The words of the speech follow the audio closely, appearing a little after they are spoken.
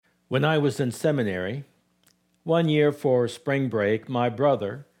When I was in seminary, one year for spring break, my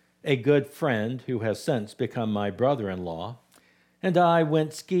brother, a good friend who has since become my brother-in-law, and I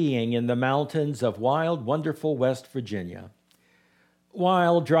went skiing in the mountains of wild, wonderful West Virginia.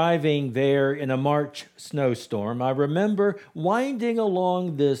 While driving there in a March snowstorm, I remember winding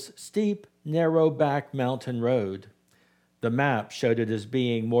along this steep, narrow back mountain road. The map showed it as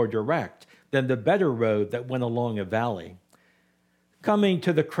being more direct than the better road that went along a valley. Coming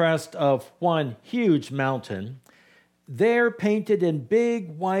to the crest of one huge mountain, there painted in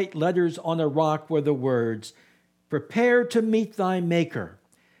big white letters on a rock were the words, "Prepare to meet thy Maker.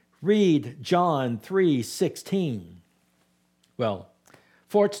 Read John 3:16. Well,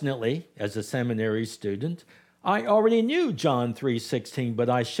 fortunately, as a seminary student, I already knew John 3:16, but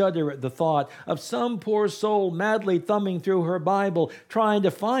I shudder at the thought of some poor soul madly thumbing through her Bible trying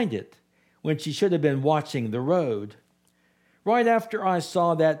to find it when she should have been watching the road. Right after I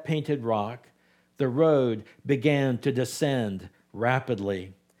saw that painted rock, the road began to descend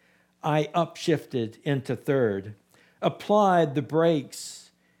rapidly. I upshifted into third, applied the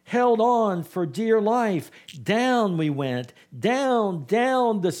brakes, held on for dear life. Down we went, down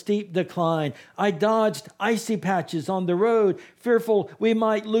the steep decline. I dodged icy patches on the road, fearful we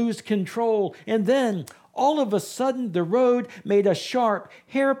might lose control. And then, all of a sudden, the road made a sharp,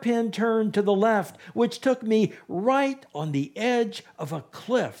 hairpin turn to the left, which took me right on the edge of a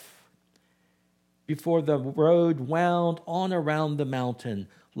cliff before the road wound on around the mountain,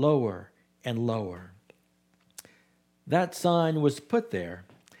 lower and lower. That sign was put there,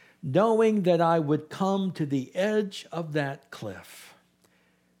 knowing that I would come to the edge of that cliff.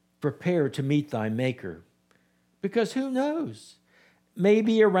 Prepare to meet thy Maker, because who knows?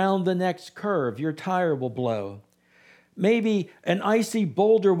 Maybe around the next curve, your tire will blow. Maybe an icy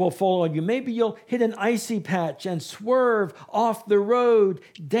boulder will fall on you. Maybe you'll hit an icy patch and swerve off the road,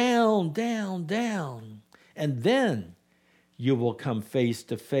 down. And then you will come face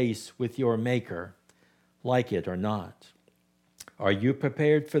to face with your Maker, like it or not. Are you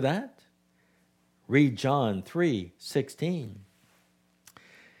prepared for that? Read John 3:16.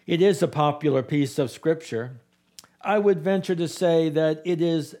 It is a popular piece of Scripture. I would venture to say that it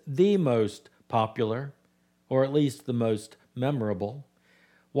is the most popular, or at least the most memorable.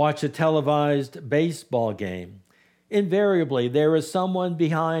 Watch a televised baseball game. Invariably, there is someone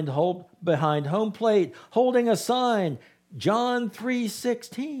behind home plate holding a sign, John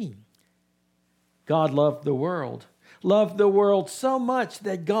 3:16. God loved the world so much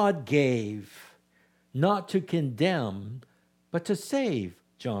that God gave, not to condemn, but to save,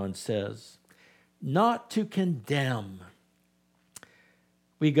 John says. Not to condemn.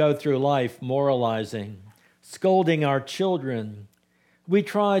 We go through life moralizing, scolding our children. We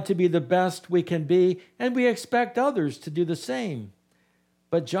try to be the best we can be, and we expect others to do the same.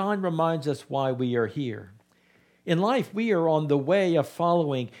 But John reminds us why we are here. In life, we are on the way of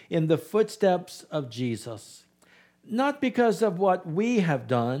following in the footsteps of Jesus, not because of what we have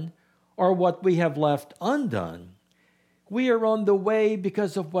done or what we have left undone. We are on the way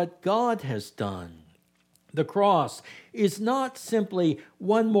because of what God has done. The cross is not simply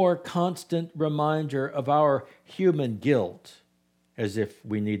one more constant reminder of our human guilt, as if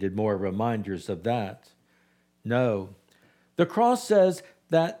we needed more reminders of that. No, the cross says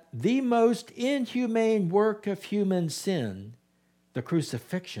that the most inhumane work of human sin, the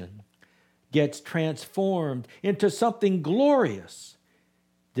crucifixion, gets transformed into something glorious,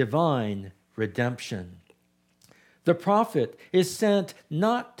 divine redemption. The prophet is sent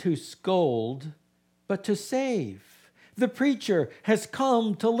not to scold, but to save. The preacher has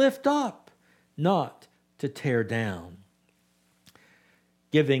come to lift up, not to tear down.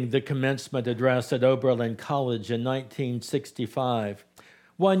 Giving the commencement address at Oberlin College in 1965,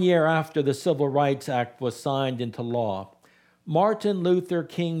 1 year after the Civil Rights Act was signed into law, Martin Luther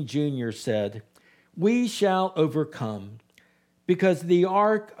King Jr. said, "We shall overcome, because the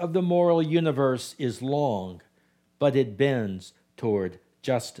arc of the moral universe is long, but it bends toward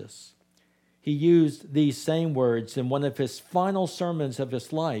justice." He used these same words in one of his final sermons of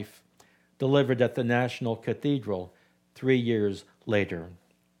his life, delivered at the National Cathedral 3 years later.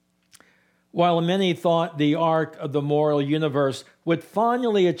 While many thought the arc of the moral universe would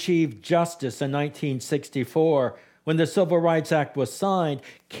finally achieve justice in 1964, when the Civil Rights Act was signed,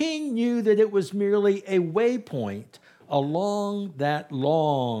 King knew that it was merely a waypoint along that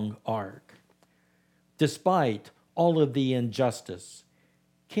long arc. Despite all of the injustice,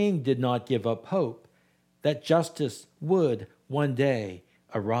 King did not give up hope that justice would one day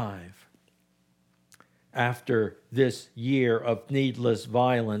arrive. After this year of needless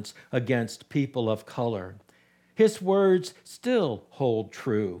violence against people of color, his words still hold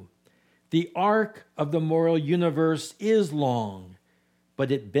true. The arc of the moral universe is long,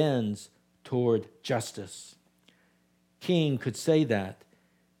 but it bends toward justice. King could say that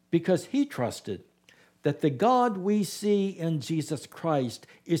because he trusted that the God we see in Jesus Christ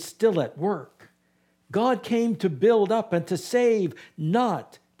is still at work. God came to build up and to save,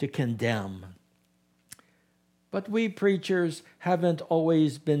 not to condemn. But we preachers haven't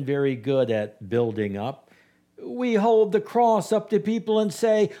always been very good at building up. We hold the cross up to people and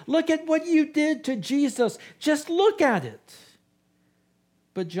say, "Look at what you did to Jesus. Just look at it."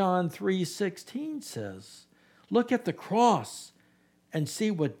 But John 3:16 says, "Look at the cross and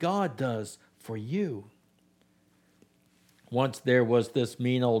see what God does for you." Once there was this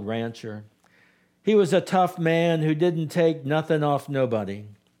mean old rancher. He was a tough man who didn't take nothing off nobody.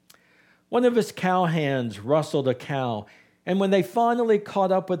 One of his cowhands rustled a cow, and when they finally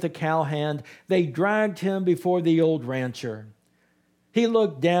caught up with the cowhand, they dragged him before the old rancher. He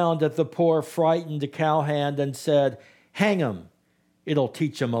looked down at the poor, frightened cowhand and said, "Hang him. It'll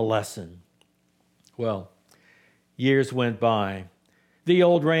teach him a lesson." Well, years went by. The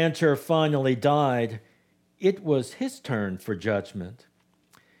old rancher finally died. It was his turn for judgment.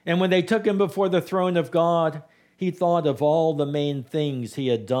 And when they took him before the throne of God, he thought of all the main things he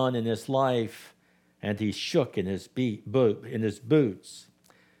had done in his life, and he shook in his boots.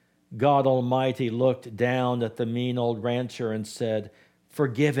 God Almighty looked down at the mean old rancher and said,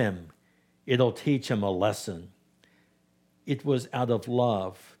 "Forgive him. It'll teach him a lesson." It was out of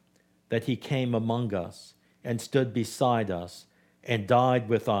love that he came among us and stood beside us and died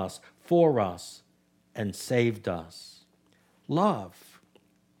with us, for us, and saved us. Love.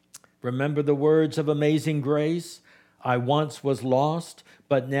 Remember the words of Amazing Grace? "I once was lost,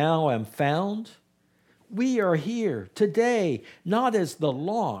 but now am found." We are here today, not as the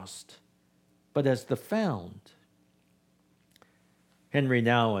lost, but as the found. Henry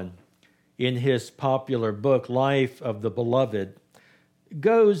Nouwen, in his popular book, Life of the Beloved,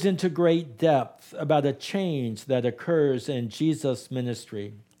 goes into great depth about a change that occurs in Jesus'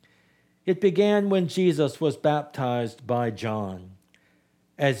 ministry. It began when Jesus was baptized by John.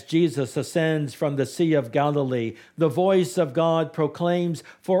 As Jesus ascends from the Sea of Galilee, the voice of God proclaims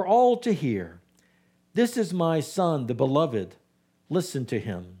for all to hear, "This is my Son, the Beloved. Listen to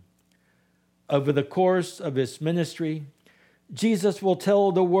him." Over the course of his ministry, Jesus will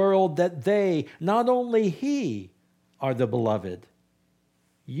tell the world that they, not only he, are the beloved.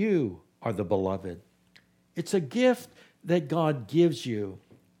 You are the beloved. It's a gift that God gives you.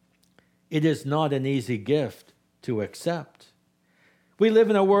 It is not an easy gift to accept. We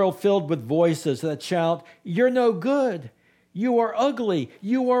live in a world filled with voices that shout, "You're no good. You are ugly.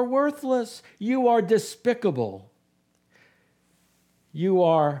 You are worthless. You are despicable. You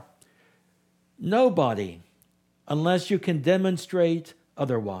are nobody unless you can demonstrate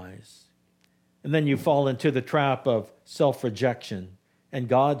otherwise." And then you fall into the trap of self-rejection and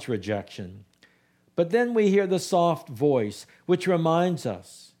God's rejection. But then we hear the soft voice which reminds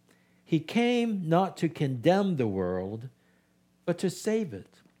us, He came not to condemn the world, but to save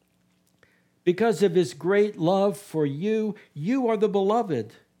it. Because of his great love for you, you are the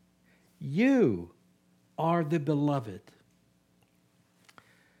beloved. You are the beloved.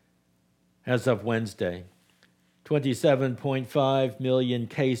 As of Wednesday, 27.5 million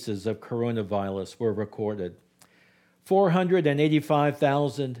cases of coronavirus were recorded,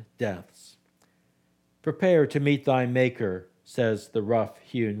 485,000 deaths. Prepare to meet thy Maker, says the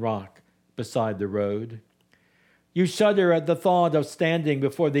rough-hewn rock beside the road. You shudder at the thought of standing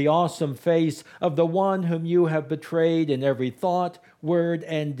before the awesome face of the one whom you have betrayed in every thought, word,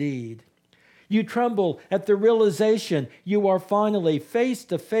 and deed. You tremble at the realization you are finally face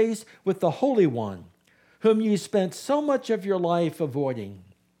to face with the Holy One, whom you spent so much of your life avoiding.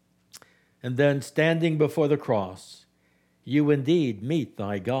 And then, standing before the cross, you indeed meet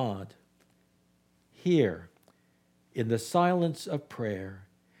thy God. Here, in the silence of prayer,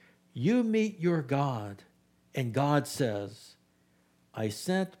 you meet your God. And God says, I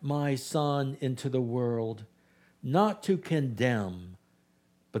sent my Son into the world, not to condemn,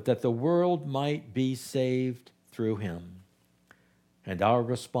 but that the world might be saved through him. And our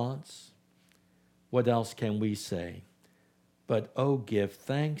response? What else can we say? But, oh, give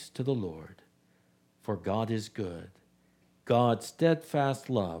thanks to the Lord, for God is good. God's steadfast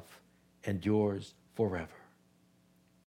love endures forever.